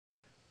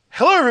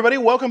Hello everybody,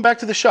 welcome back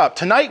to the shop.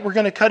 Tonight we're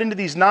going to cut into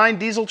these 9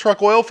 diesel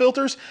truck oil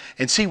filters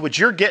and see what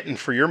you're getting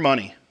for your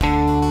money.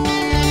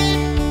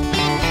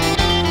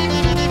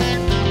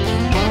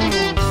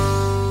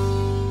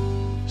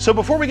 So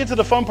before we get to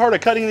the fun part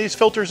of cutting these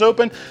filters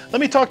open,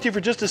 let me talk to you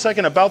for just a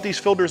second about these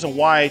filters and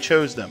why I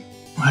chose them.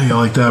 How you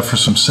like that for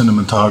some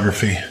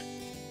cinematography?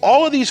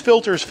 All of these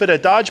filters fit a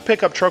Dodge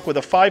pickup truck with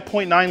a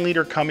 5.9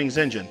 liter Cummins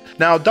engine.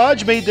 Now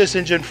Dodge made this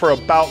engine for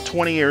about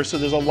 20 years, so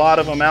there's a lot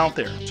of them out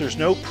there. There's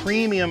no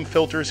premium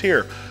filters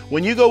here.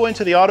 When you go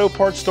into the auto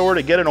parts store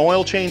to get an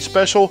oil change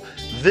special,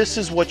 this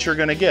is what you're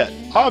gonna get.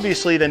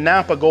 Obviously the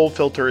Napa Gold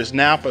filter is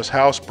Napa's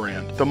house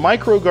brand. The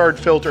MicroGuard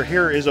filter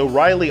here is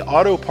O'Reilly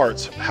Auto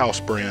Parts house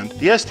brand.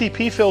 The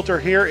STP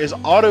filter here is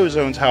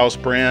AutoZone's house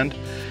brand.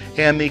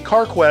 And the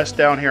Carquest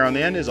down here on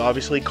the end is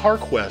obviously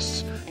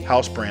Carquest's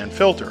house brand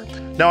filter.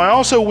 Now I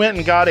also went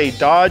and got a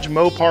Dodge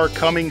Mopar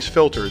Cummins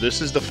filter. This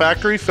is the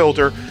factory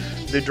filter,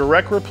 the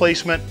direct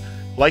replacement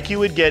like you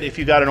would get if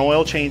you got an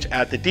oil change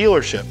at the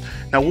dealership.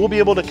 Now we'll be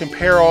able to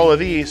compare all of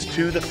these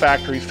to the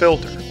factory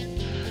filter.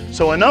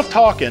 So enough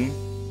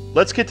talking,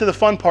 let's get to the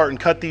fun part and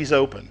cut these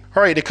open.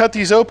 All right, to cut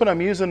these open,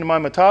 I'm using my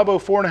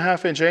Metabo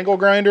 4.5 inch angle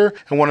grinder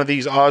and one of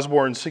these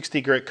Osborne 60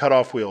 grit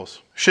cutoff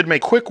wheels. Should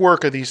make quick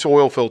work of these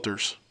oil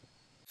filters.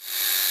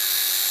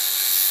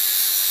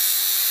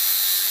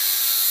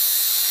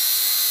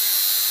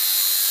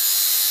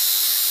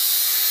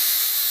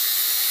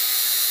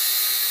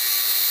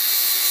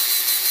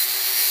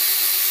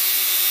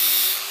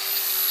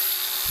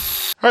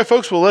 All right,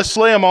 folks, well, let's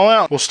lay them all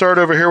out. We'll start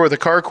over here with the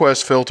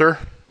Carquest filter.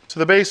 So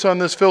the base on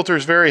this filter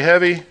is very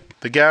heavy.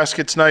 The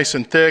gasket's nice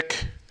and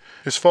thick.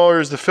 As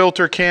far as the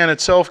filter can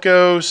itself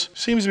goes,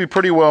 seems to be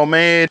pretty well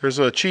made. There's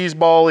a cheese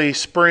ball-y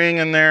spring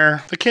in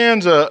there. The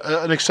can's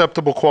an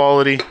acceptable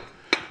quality.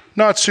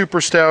 Not super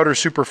stout or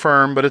super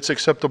firm, but it's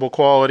acceptable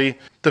quality.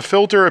 The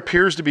filter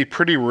appears to be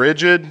pretty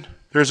rigid.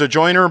 There's a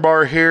joiner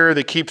bar here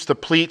that keeps the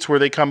pleats where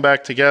they come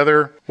back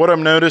together. What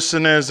I'm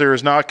noticing is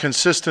there's not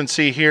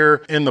consistency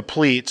here in the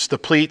pleats. The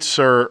pleats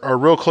are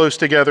real close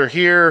together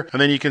here,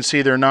 and then you can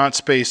see they're not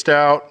spaced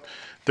out.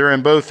 They're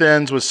in both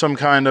ends with some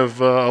kind of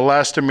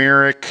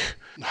elastomeric,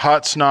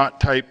 hot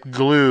snot type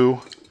glue.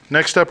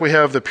 Next up we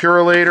have the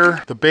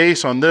Purolator. The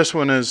base on this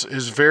one is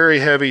very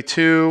heavy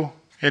too.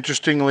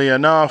 Interestingly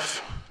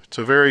enough, it's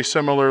a very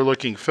similar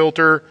looking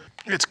filter.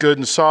 It's good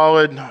and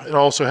solid. It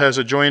also has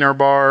a joiner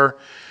bar.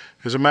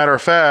 As a matter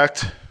of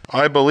fact,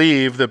 I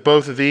believe that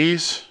both of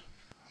these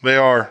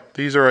are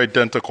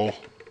identical.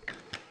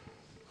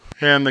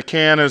 And the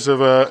can is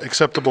of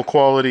acceptable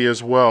quality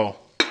as well.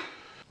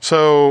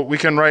 So we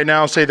can right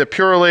now say that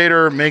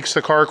Purolator makes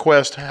the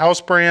Carquest house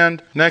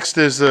brand. Next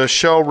is the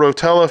Shell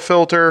Rotella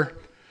filter.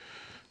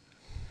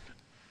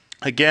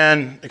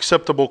 Again,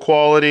 acceptable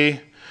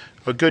quality,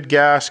 a good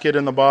gasket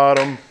in the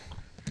bottom.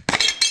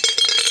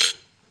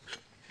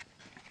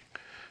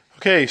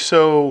 Okay,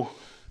 so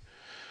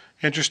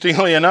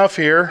interestingly enough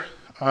here,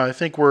 I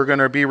think we're going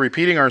to be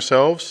repeating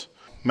ourselves.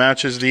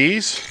 Matches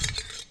these.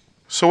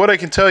 So what I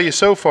can tell you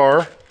so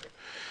far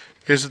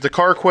is that the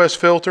Carquest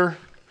filter,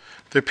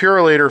 the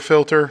Purolator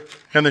filter,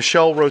 and the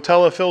Shell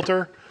Rotella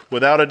filter,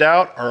 without a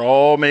doubt, are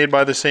all made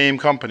by the same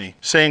company.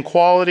 Same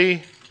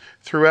quality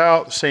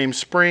throughout, same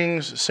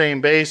springs,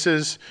 same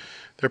bases.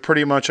 They're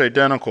pretty much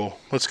identical.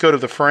 Let's go to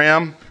the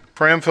Fram.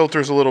 Fram filter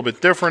is a little bit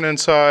different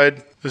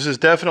inside. This is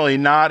definitely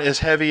not as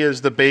heavy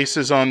as the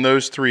bases on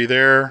those three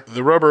there.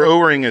 The rubber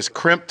O-ring is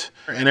crimped,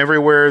 and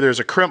everywhere there's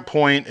a crimp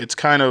point, it's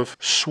kind of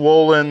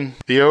swollen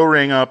the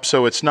O-ring up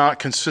so it's not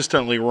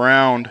consistently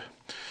round.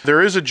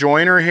 There is a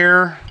joiner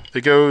here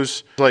that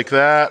goes like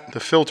that. The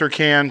filter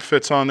can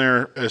fits on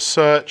there as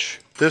such.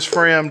 This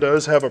Fram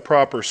does have a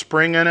proper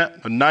spring in it,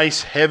 a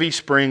nice heavy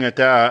spring at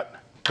that.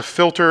 The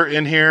filter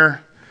in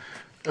here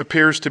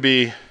appears to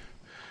be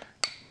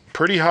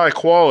pretty high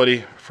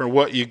quality for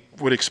what you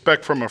would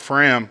expect from a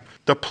Fram.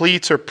 The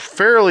pleats are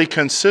fairly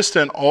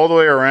consistent all the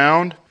way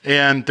around,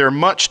 and they're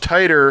much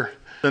tighter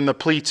than the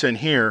pleats in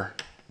here.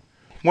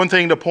 One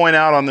thing to point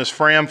out on this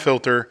Fram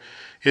filter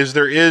is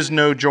there is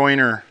no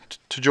joiner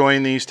to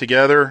join these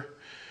together.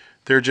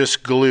 They're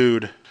just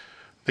glued.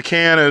 The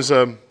can is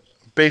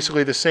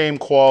basically the same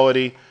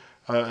quality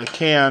a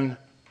can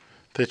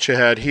that you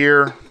had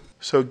here.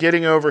 So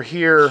getting over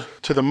here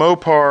to the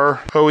Mopar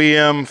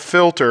OEM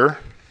filter,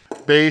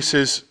 base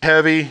is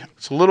heavy.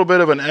 It's a little bit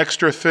of an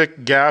extra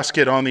thick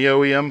gasket on the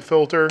OEM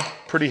filter.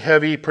 Pretty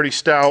heavy, pretty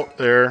stout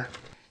there.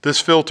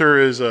 This filter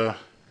is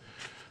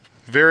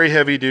very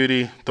heavy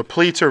duty. The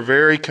pleats are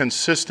very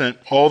consistent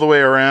all the way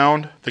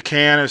around. The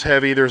can is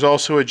heavy. There's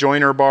also a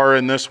joiner bar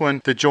in this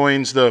one that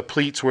joins the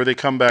pleats where they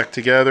come back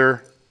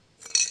together.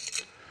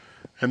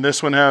 And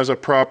this one has a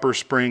proper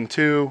spring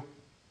too.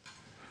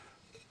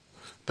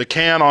 The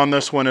can on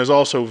this one is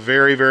also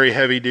very, very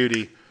heavy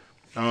duty.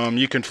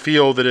 You can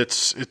feel that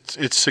it's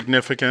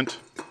significant.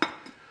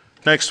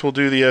 Next we'll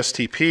do the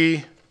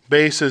STP.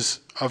 Base is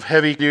of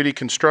heavy duty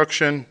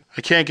construction.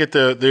 I can't get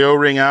the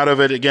O-ring out of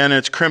it. Again,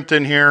 it's crimped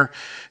in here.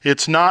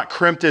 It's not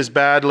crimped as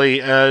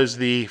badly as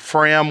the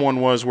Fram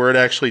one was, where it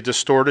actually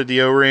distorted the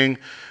O-ring,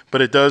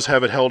 but it does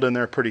have it held in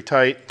there pretty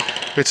tight.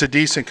 It's a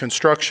decent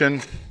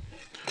construction.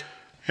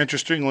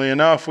 Interestingly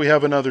enough, we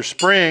have another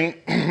spring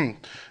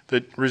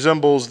that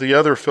resembles the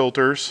other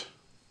filters,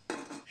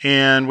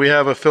 and we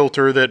have a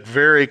filter that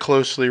very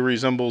closely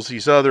resembles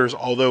these others,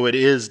 although it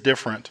is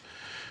different.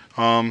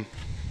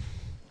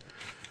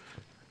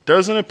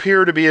 Doesn't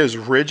appear to be as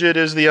rigid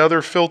as the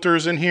other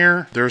filters in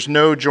here. There's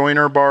no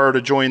joiner bar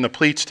to join the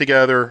pleats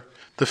together.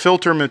 The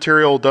filter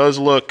material does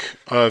look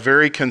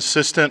very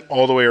consistent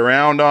all the way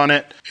around on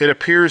it. It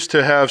appears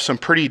to have some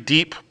pretty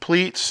deep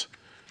pleats.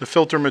 The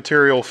filter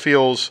material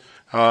feels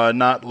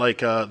not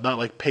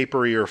like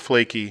papery or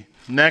flaky.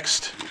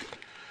 Next,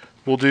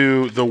 we'll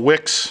do the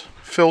Wicks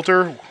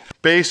filter.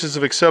 Base is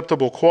of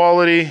acceptable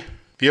quality.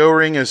 The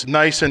O-ring is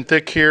nice and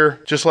thick here,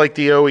 just like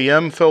the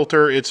OEM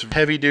filter. It's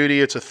heavy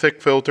duty, it's a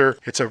thick filter.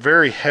 It's a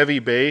very heavy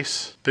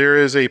base. There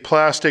is a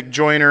plastic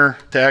joiner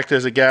to act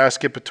as a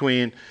gasket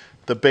between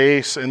the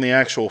base and the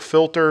actual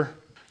filter.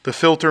 The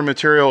filter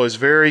material is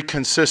very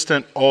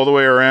consistent all the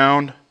way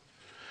around.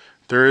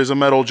 There is a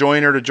metal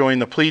joiner to join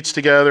the pleats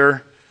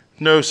together.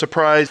 No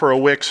surprise for a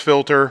Wicks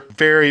filter.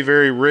 Very,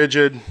 very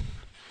rigid.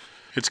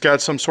 It's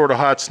got some sort of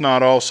hot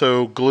snot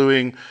also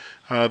gluing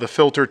the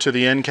filter to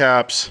the end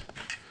caps.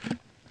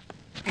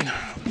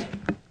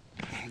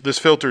 This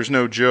filter is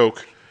no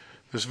joke.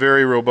 This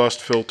very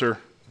robust filter.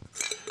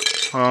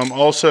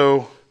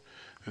 Also,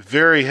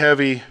 very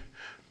heavy,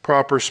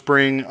 proper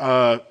spring.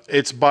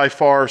 It's by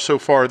far, so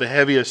far, the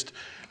heaviest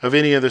of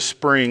any of the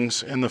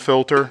springs in the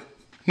filter.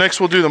 Next,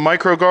 we'll do the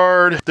micro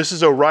guard. This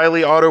is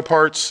O'Reilly Auto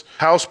Parts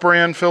house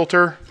brand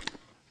filter.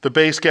 The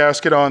base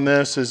gasket on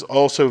this is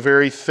also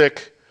very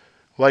thick,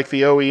 like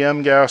the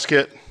OEM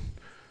gasket.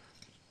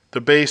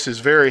 The base is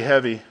very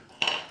heavy.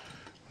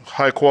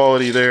 High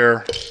quality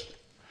there.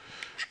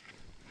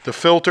 The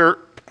filter,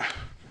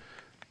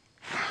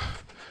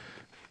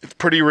 it's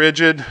pretty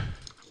rigid,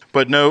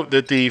 but note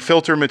that the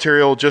filter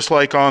material, just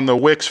like on the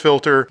Wicks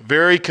filter,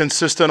 very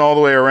consistent all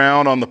the way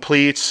around on the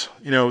pleats.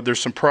 You know, there's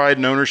some pride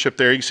and ownership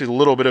there. You can see a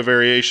little bit of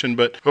variation,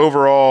 but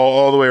overall,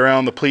 all the way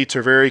around, the pleats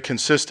are very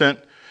consistent.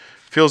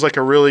 Feels like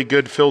a really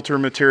good filter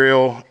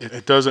material.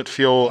 It doesn't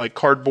feel like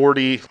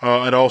cardboardy.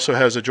 It also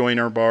has a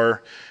joiner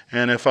bar.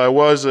 And if I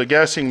was a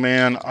guessing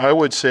man, I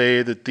would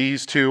say that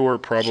these two are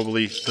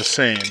probably the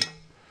same.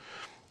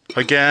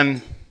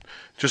 Again,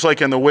 just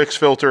like in the Wicks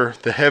filter,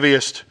 the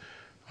heaviest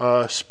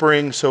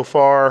spring so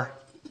far.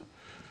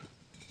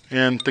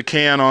 And the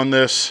can on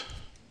this,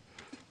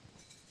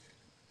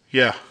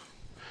 yeah,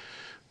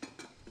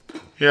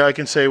 I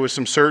can say with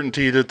some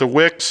certainty that the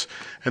Wicks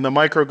and the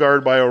micro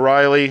guard by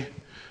O'Reilly,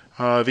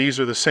 these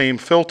are the same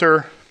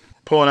filter.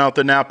 Pulling out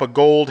the Napa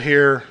Gold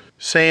here.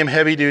 Same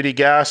heavy duty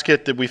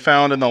gasket that we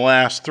found in the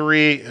last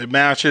three. It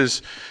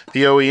matches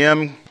the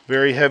OEM.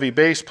 Very heavy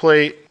base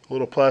plate.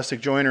 Little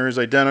plastic joiner is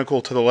identical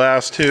to the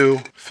last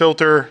two.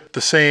 Filter, the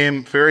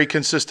same. Very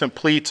consistent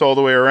pleats all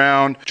the way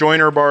around.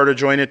 Joiner bar to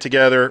join it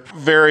together.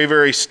 Very,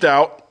 very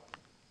stout.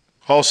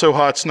 Also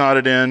hot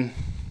snotted in.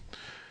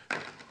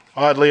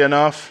 Oddly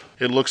enough,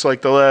 it looks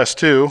like the last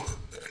two.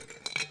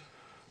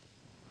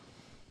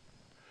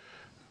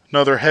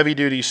 Another heavy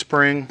duty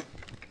spring.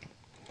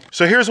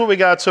 So here's what we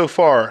got so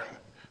far.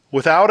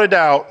 Without a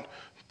doubt,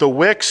 the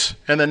Wicks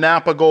and the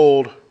Napa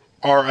Gold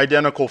are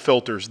identical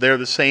filters. They're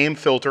the same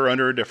filter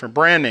under a different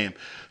brand name.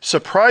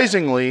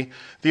 Surprisingly,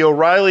 the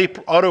O'Reilly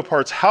Auto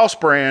Parts house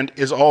brand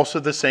is also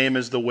the same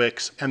as the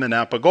Wicks and the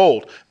Napa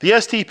Gold. The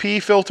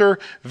STP filter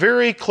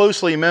very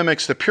closely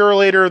mimics the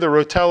Purolator, the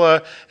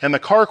Rotella, and the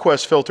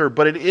Carquest filter,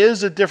 but it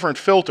is a different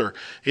filter.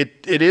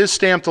 It is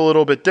stamped a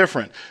little bit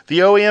different. The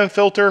OEM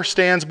filter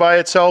stands by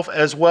itself,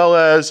 as well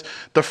as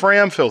the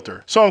Fram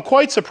filter. So I'm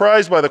quite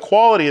surprised by the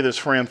quality of this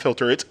Fram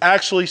filter. It's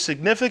actually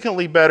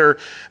significantly better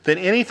than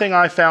anything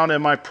I found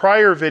in my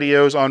prior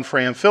videos on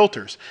Fram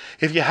filters.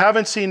 If you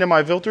haven't seen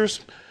my filters,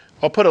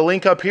 I'll put a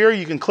link up here.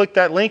 You can click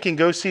that link and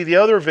go see the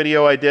other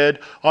video I did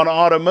on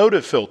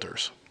automotive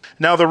filters.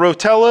 Now the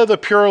Rotella, the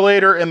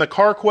Purolator, and the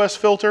Carquest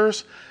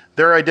filters,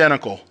 they're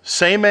identical.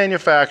 Same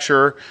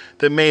manufacturer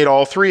that made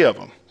all three of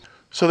them.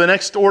 So the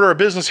next order of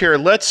business here,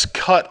 let's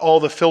cut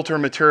all the filter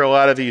material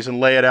out of these and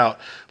lay it out.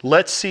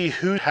 Let's see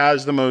who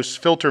has the most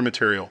filter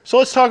material. So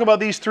let's talk about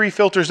these three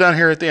filters down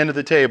here at the end of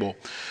the table.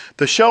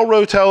 The Shell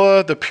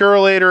Rotella, the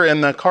Purolator,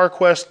 and the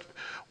Carquest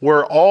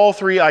were all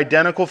three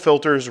identical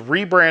filters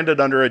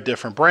rebranded under a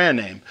different brand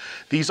name.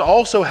 These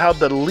also have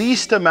the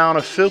least amount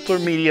of filter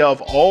media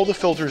of all the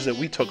filters that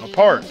we took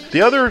apart.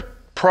 The other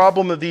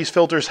problem that these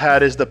filters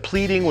had is the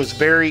pleating was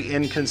very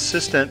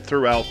inconsistent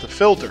throughout the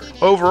filter.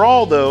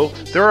 Overall though,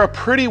 they're a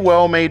pretty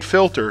well made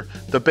filter.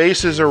 The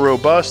bases are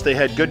robust, they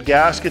had good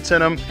gaskets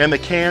in them, and the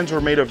cans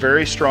were made of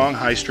very strong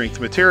high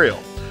strength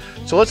material.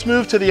 So let's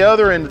move to the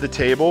other end of the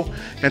table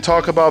and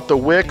talk about the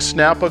Wicks,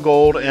 Napa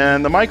Gold,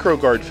 and the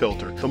MicroGuard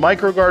filter. The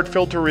MicroGuard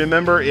filter,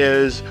 remember,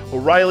 is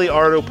O'Reilly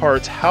Auto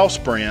Parts house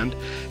brand,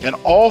 and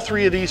all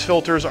three of these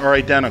filters are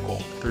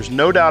identical. There's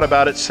no doubt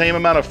about it. Same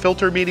amount of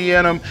filter media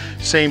in them,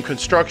 same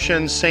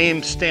construction,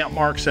 same stamp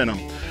marks in them.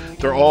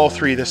 They're all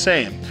three the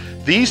same.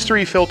 These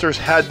three filters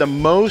had the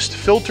most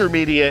filter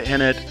media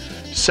in it,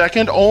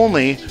 second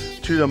only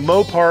to the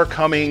Mopar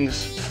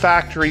Cummins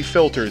factory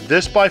filter.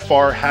 This by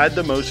far had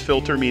the most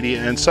filter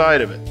media inside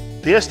of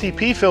it. The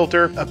STP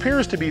filter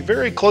appears to be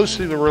very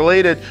closely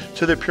related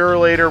to the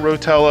Purolator,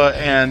 Rotella,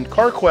 and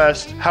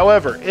Carquest.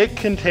 However, it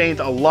contains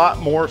a lot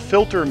more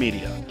filter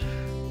media.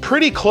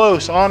 Pretty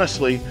close,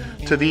 honestly,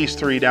 to these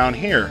three down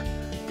here.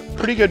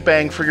 Pretty good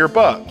bang for your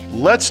buck.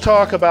 Let's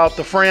talk about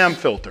the Fram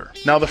filter.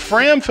 Now, the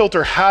Fram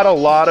filter had a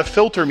lot of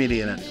filter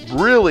media in it,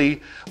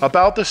 really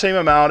about the same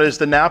amount as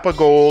the Napa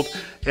Gold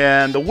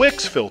and the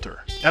Wicks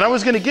filter. And I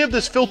was going to give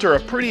this filter a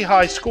pretty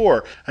high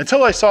score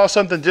until I saw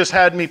something just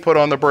had me put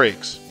on the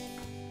brakes.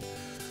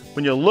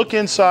 When you look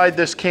inside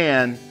this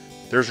can,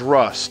 there's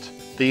rust.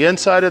 The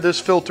inside of this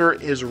filter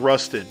is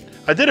rusted.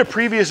 I did a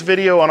previous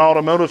video on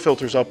automotive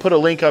filters. I'll put a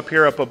link up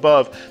here up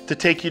above to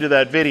take you to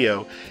that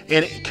video.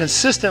 And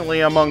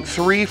consistently among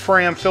 3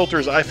 Fram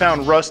filters, I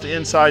found rust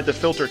inside the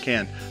filter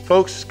can.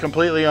 Folks,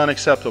 completely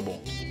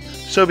unacceptable.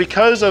 So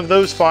because of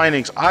those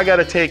findings, I got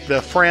to take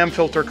the Fram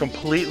filter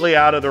completely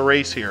out of the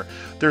race here.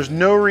 There's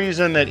no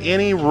reason that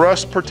any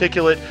rust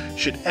particulate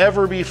should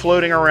ever be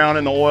floating around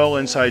in the oil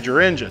inside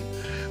your engine.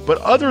 But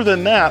other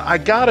than that, I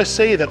gotta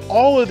say that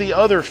all of the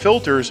other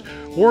filters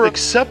were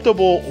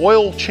acceptable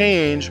oil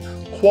change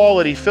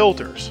quality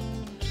filters.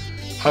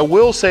 I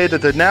will say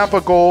that the Napa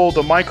Gold,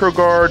 the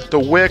MicroGuard, the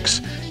Wicks,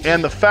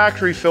 and the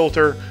factory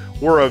filter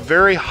were a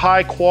very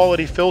high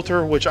quality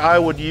filter which I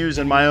would use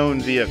in my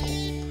own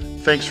vehicle.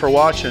 Thanks for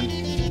watching.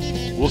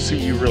 We'll see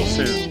you real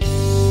soon.